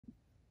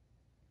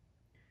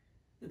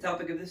The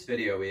topic of this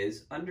video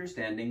is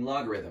understanding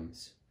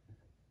logarithms.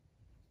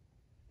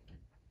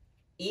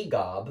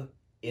 EGOB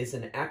is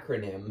an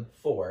acronym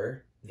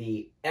for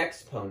the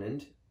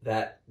exponent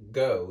that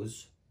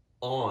goes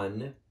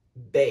on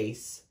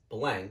base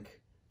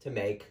blank to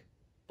make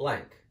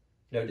blank.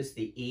 Notice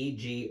the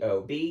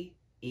EGOB,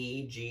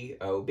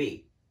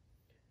 EGOB.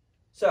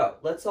 So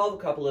let's solve a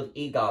couple of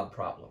EGOB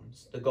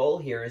problems. The goal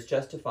here is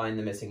just to find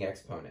the missing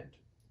exponent.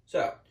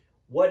 So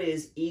what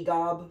is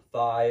EGOB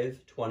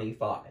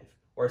 525?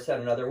 Or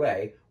said another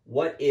way,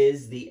 what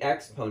is the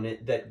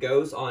exponent that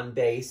goes on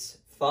base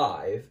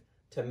 5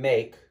 to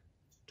make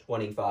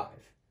 25? All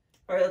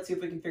right, let's see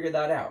if we can figure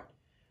that out.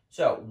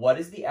 So what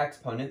is the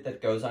exponent that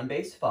goes on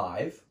base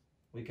 5?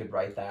 We could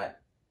write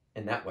that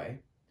in that way.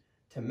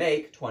 To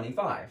make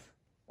 25,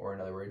 or in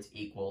other words,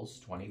 equals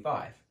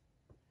 25.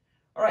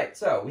 All right,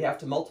 so we have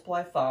to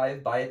multiply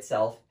 5 by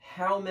itself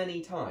how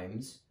many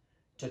times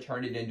to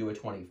turn it into a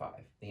 25?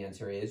 The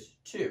answer is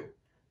 2.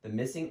 The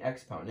missing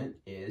exponent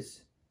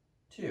is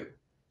 2.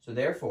 So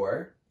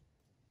therefore,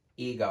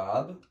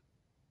 EGOB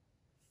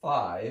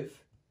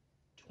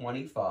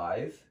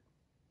 525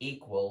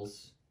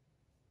 equals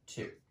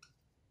 2.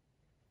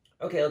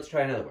 Okay, let's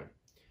try another one.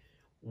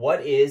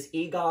 What is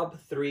EGOB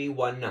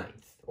 3/1/9?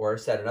 Or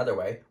said another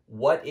way,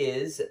 what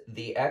is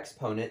the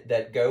exponent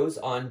that goes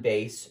on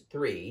base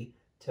 3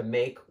 to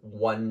make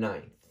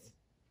 1/9?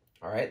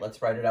 All right,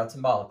 let's write it out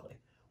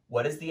symbolically.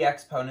 What is the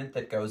exponent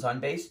that goes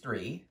on base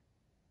 3,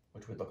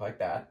 which would look like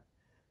that,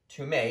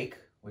 to make,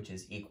 which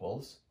is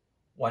equals,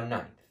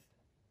 1/9?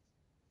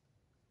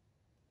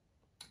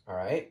 All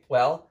right,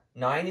 well,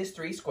 9 is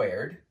 3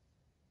 squared,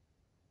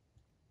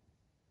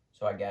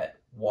 so I get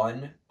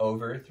 1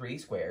 over 3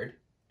 squared.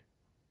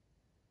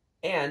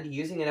 And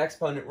using an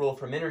exponent rule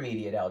from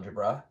intermediate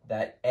algebra,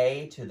 that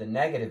a to the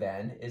negative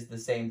n is the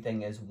same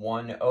thing as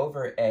 1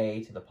 over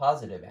a to the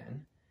positive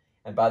n,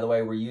 and by the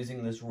way, we're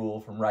using this rule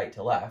from right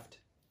to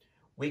left,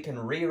 we can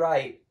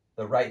rewrite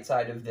the right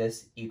side of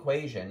this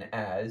equation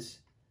as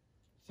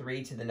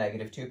 3 to the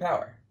negative 2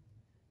 power,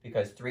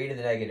 because 3 to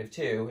the negative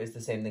 2 is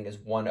the same thing as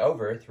 1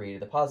 over 3 to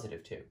the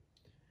positive 2.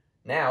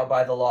 Now,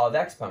 by the law of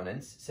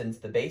exponents, since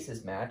the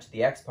bases match,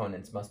 the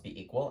exponents must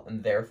be equal,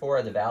 and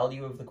therefore the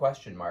value of the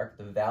question mark,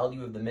 the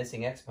value of the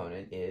missing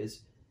exponent,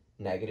 is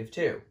negative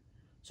 2.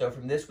 So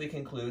from this we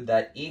conclude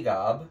that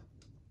EGOB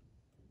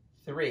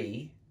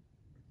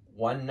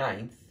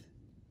 3/1/9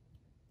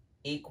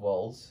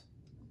 equals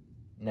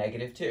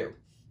negative 2.